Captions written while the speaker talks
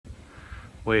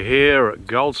We're here at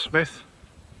Goldsmith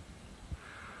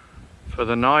for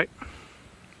the night.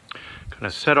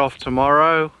 Gonna set off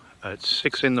tomorrow at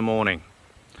 6 in the morning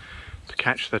to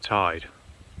catch the tide.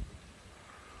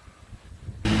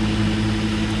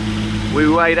 We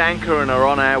weighed anchor and are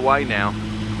on our way now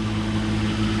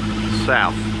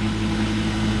south.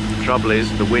 Trouble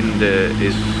is the wind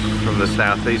is from the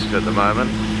southeast at the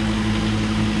moment,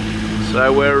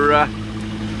 so we're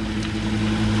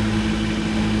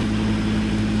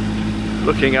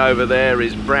looking over there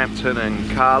is Brampton and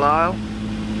Carlisle,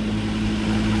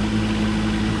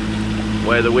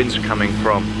 where the wind's coming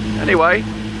from. Anyway,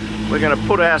 we're going to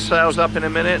put our sails up in a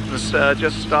minute and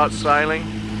just start sailing.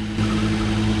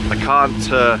 I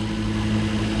can't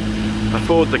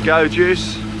afford the go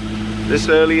juice this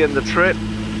early in the trip,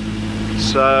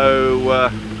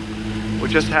 so we'll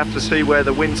just have to see where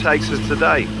the wind takes us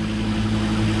today.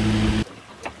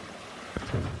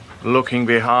 Looking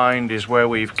behind is where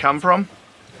we've come from,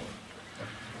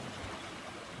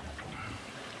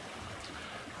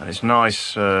 and it's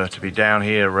nice to be down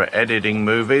here editing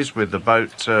movies with the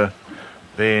boat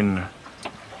being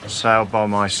sailed by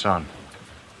my son.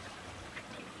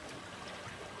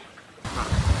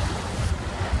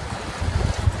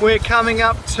 We're coming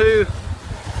up to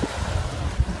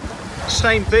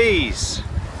St. Bees.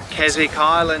 Keswick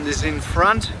Island is in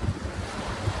front.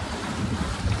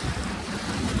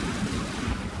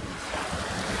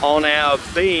 On our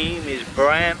beam is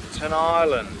Brampton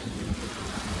Island,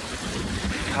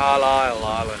 Carlisle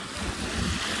Island.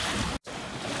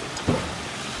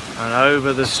 And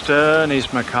over the stern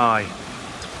is Mackay.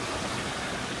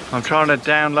 I'm trying to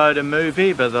download a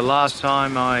movie, but the last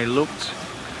time I looked,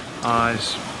 I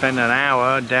spent an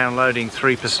hour downloading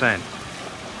 3%.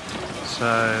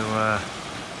 So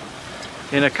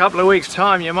in a couple of weeks'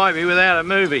 time you might be without a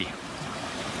movie.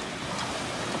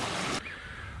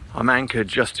 I'm anchored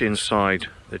just inside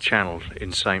the channel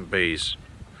in St. Bees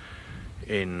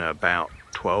in about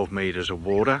 12 meters of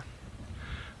water,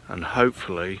 and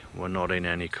hopefully we're not in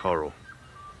any coral.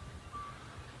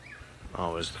 I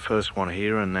was the first one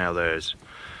here, and now there's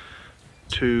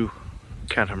two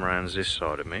catamarans this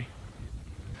side of me,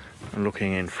 and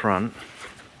looking in front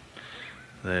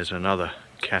there's another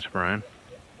catamaran,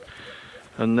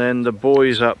 and then the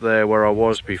boys up there where I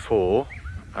was before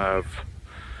have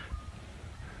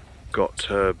got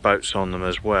boats on them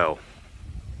as well.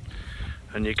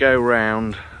 And you go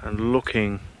round and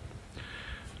looking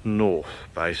north,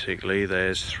 basically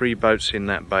there's 3 boats in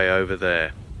that bay over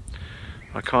there.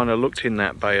 I kind of looked in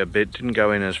that bay a bit, didn't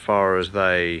go in as far as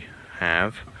they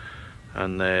have,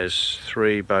 and there's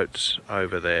 3 boats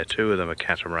over there. 2 of them are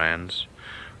catamarans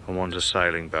and one's a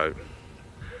sailing boat.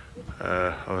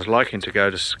 I was liking to go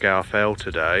to Scafell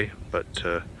today, but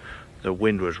the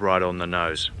wind was right on the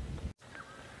nose.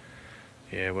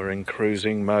 Yeah, we're in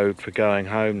cruising mode for going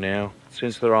home now.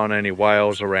 Since there aren't any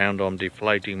whales around, I'm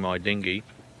deflating my dinghy.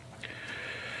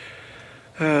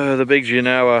 The big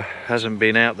Genoa hasn't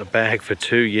been out the bag for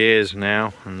 2 years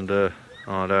now, and I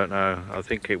don't know, I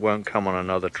think it won't come on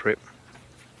another trip.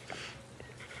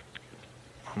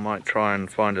 I might try and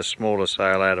find a smaller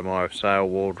sail out of my sail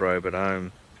wardrobe at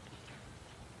home.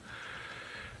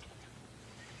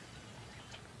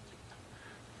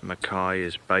 Mackay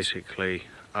is basically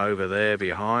over there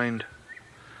behind,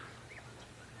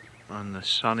 and the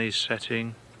sun is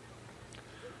setting.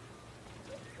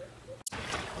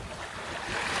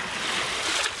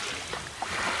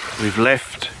 We've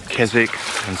left Keswick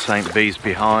and St. Bees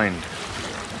behind,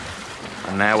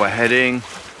 and now we're heading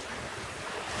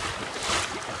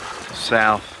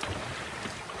south.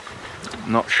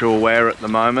 Not sure where at the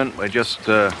moment. We're just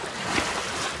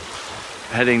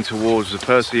heading towards the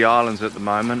Percy Islands at the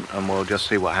moment, and we'll just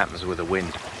see what happens with the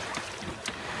wind.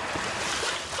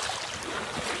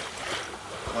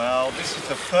 Well, this is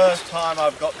the first time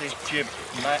I've got this jib,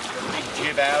 the big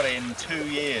jib out in 2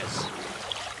 years,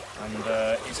 and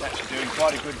it's actually doing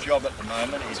quite a good job at the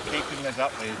moment. It's keeping us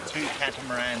up with 2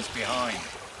 catamarans behind.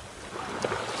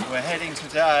 We're heading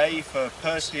today for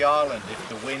Percy Island if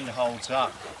the wind holds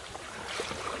up.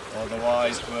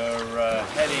 Otherwise we're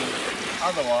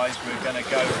otherwise we're going to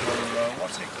go for,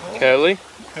 what's it called?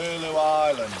 Curlew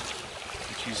Island,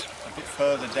 which is a bit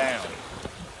further down.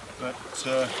 But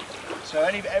so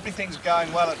everything's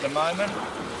going well at the moment.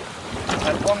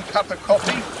 Had 1 cup of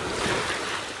coffee.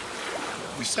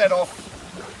 We set off,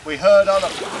 we heard other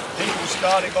people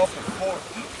starting off at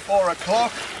 4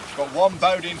 o'clock. Got 1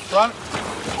 boat in front,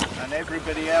 and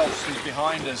everybody else is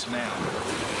behind us now.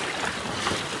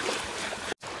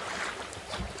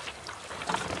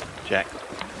 Jack,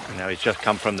 you know, he's just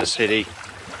come from the city,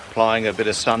 applying a bit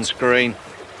of sunscreen.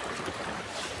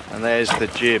 And there's the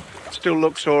jib. Still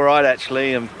looks all right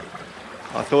actually, and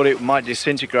I thought it might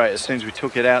disintegrate as soon as we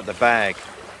took it out the bag.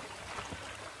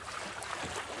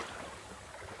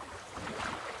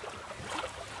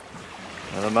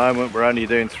 At the moment we're only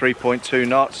doing 3.2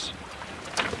 knots,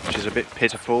 which is a bit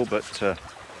pitiful, but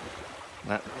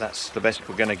that's the best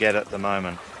we're going to get at the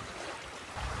moment.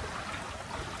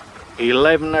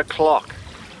 11 o'clock.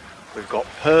 We've got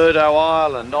Percy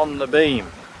Island on the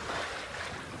beam.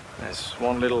 There's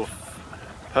one little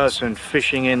person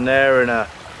fishing in there in a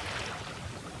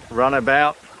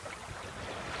runabout.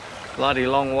 Bloody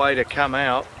long way to come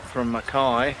out from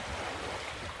Mackay.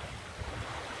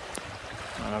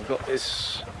 And I've got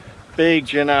this big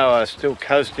Genoa still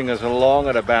coasting us along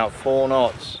at about 4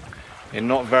 knots in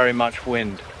not very much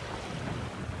wind.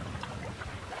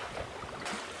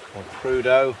 Or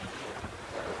Prudo.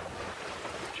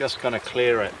 Just going to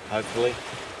clear it, hopefully.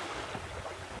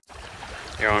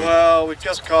 Well, we've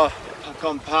just gone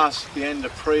past the end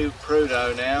of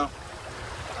Prudo now,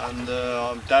 and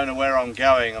I don't know where I'm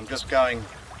going. I'm just going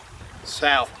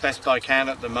south best I can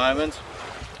at the moment.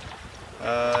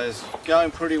 It's going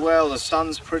pretty well. The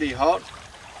sun's pretty hot,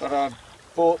 but I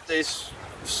bought this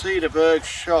Cedarburg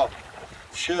shirt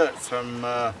from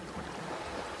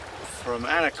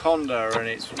Anaconda, and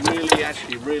it's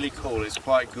actually really cool. It's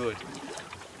quite good,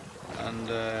 and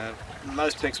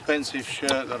most expensive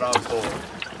shirt that I've bought.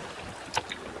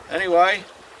 Anyway,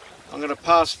 I'm going to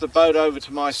pass the boat over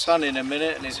to my son in a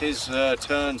minute, and it's his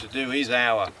turn to do his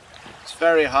hour. It's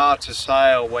very hard to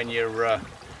sail when you're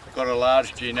got a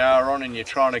large Genoa on and you're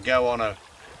trying to go on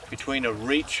between a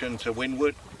reach and to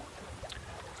windward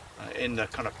in the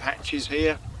kind of patches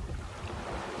here.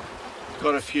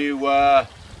 Got a few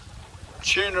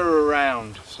tuna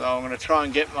around, so I'm going to try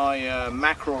and get my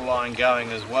mackerel line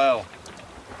going as well.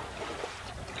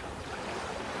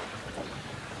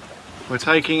 We're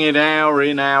taking it hour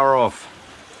in, hour off.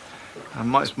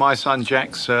 And it's my son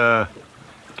Jack's go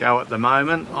at the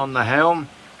moment on the helm.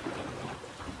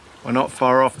 We're not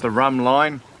far off the rum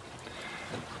line,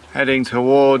 heading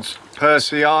towards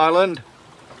Percy Island.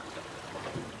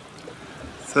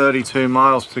 32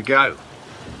 miles to go.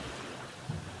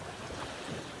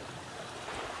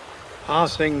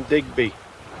 Passing Digby,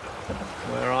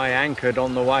 where I anchored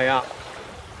on the way up,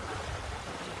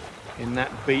 in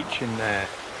that beach in there.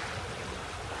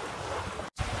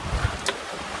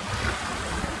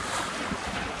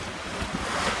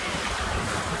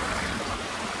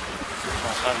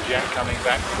 My son Jack coming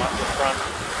back from up the front.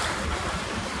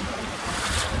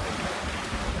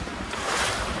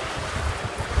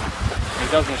 He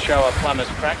doesn't show a plumber's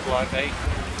crack like me.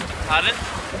 Pardon?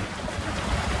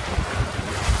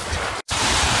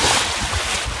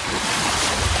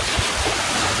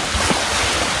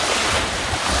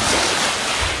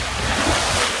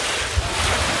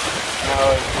 No,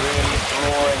 it's really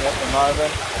drawing at the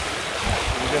moment.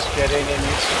 You just get in your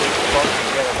sweet spot and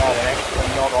get about an extra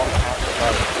knot on out the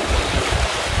boat.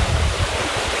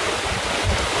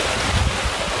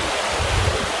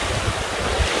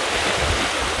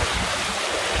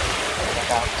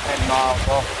 About 10 miles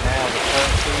off now the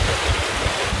Percy.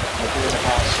 We're doing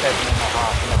about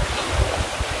 7.5 knots.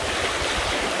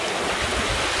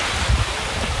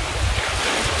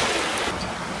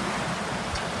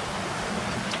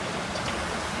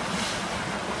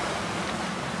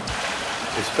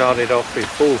 We started off with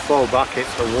full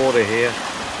buckets of water here,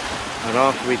 and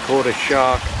after we caught a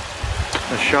shark,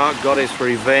 the shark got its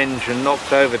revenge and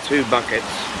knocked over 2 buckets.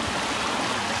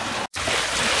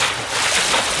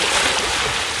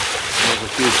 There's a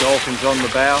few dolphins on the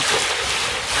bow.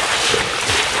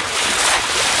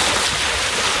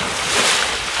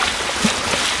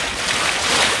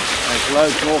 There's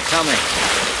loads more coming.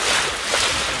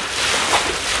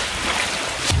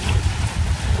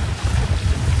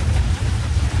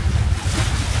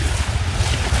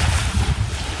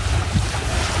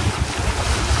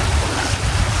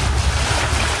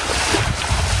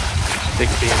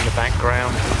 Digby in the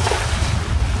background.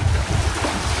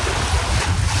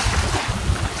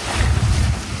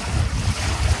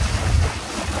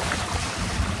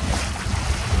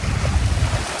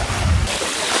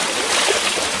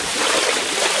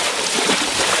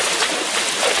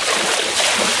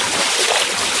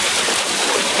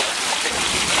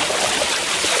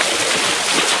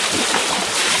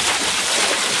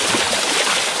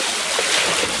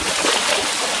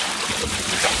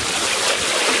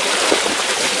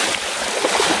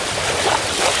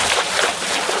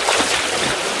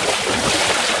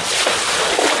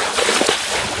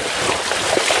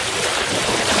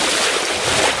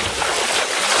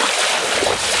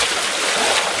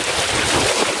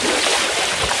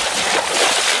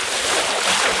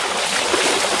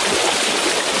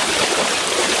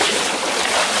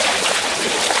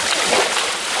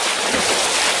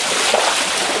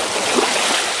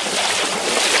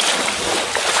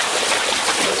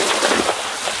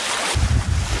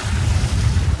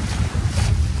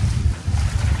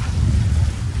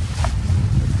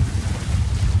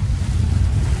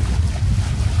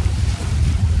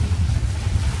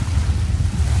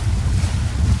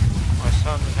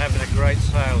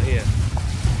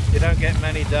 get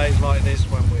many days like this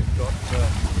when we've got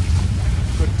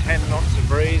good 10 knots of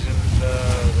breeze and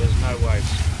there's no waves.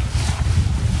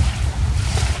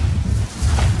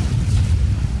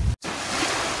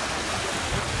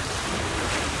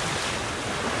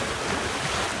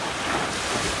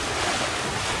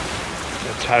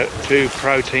 The two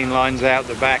protein lines out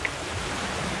the back.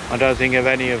 I don't think of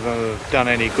any of them have done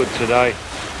any good today.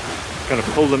 Going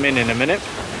to pull them in a minute.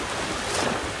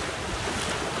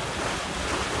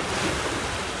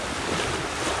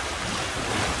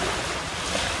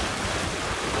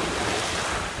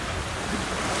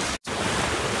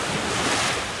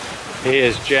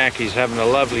 Here's Jack, he's having a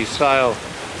lovely sail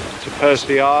to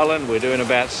Percy Island. We're doing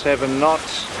about 7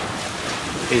 knots.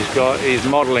 He's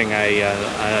modelling a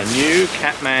new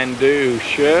Kathmandu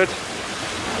shirt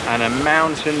and a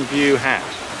Mountain View hat.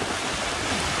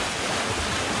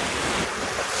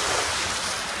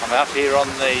 I'm up here on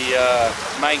the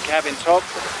main cabin top,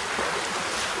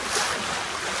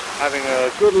 having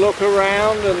a good look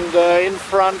around, and in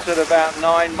front at about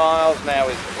 9 miles now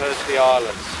is the Percy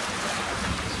Islands.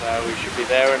 So we should be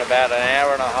there in about an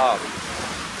hour and a half.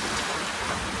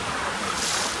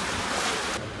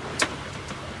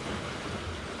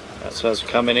 That's us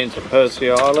coming into Percy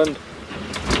Island.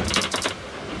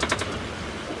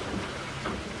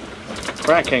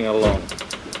 Cracking along.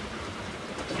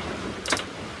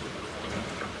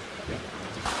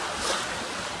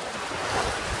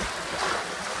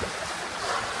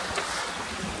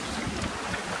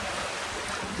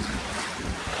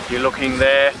 You're looking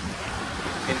there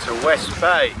into West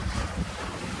Bay.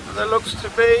 And there looks to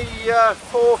be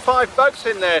 4 or 5 boats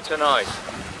in there tonight.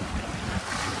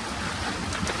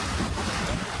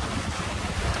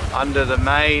 Under the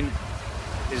main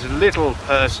is Little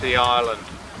Percy Island.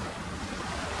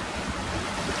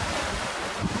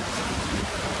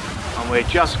 And we're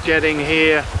just getting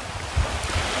here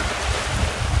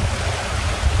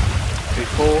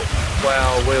before,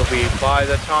 well, we'll be, by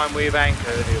the time we've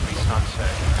anchored, it'll be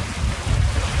sunset.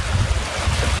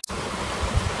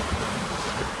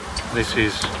 This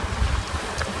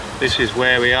is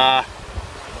where we are.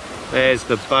 There's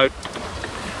the boat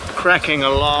cracking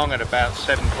along at about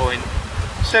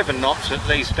 7.7 knots at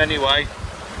least anyway.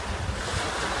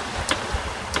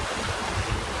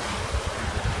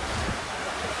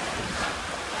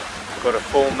 Got a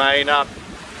full main up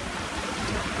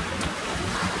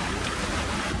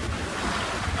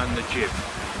and the jib.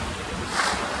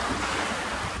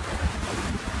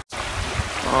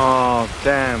 Oh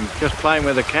damn, just playing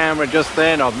with the camera just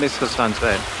then, I've missed the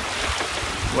sunset.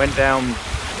 Went down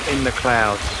in the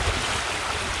clouds.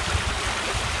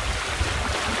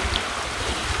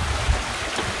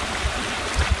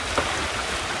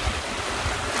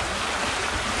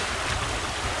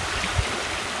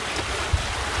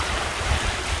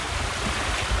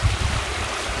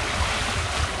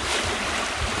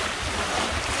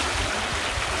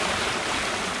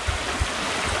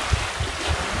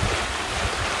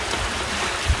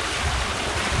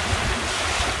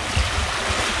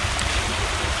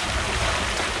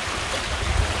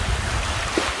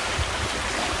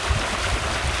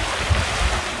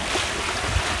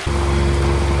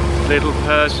 Little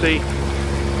Percy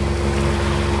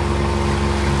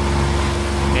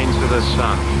into the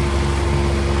sun.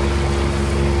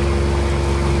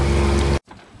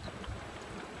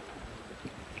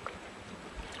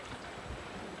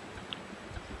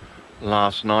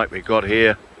 Last night we got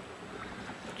here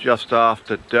just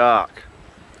after dark.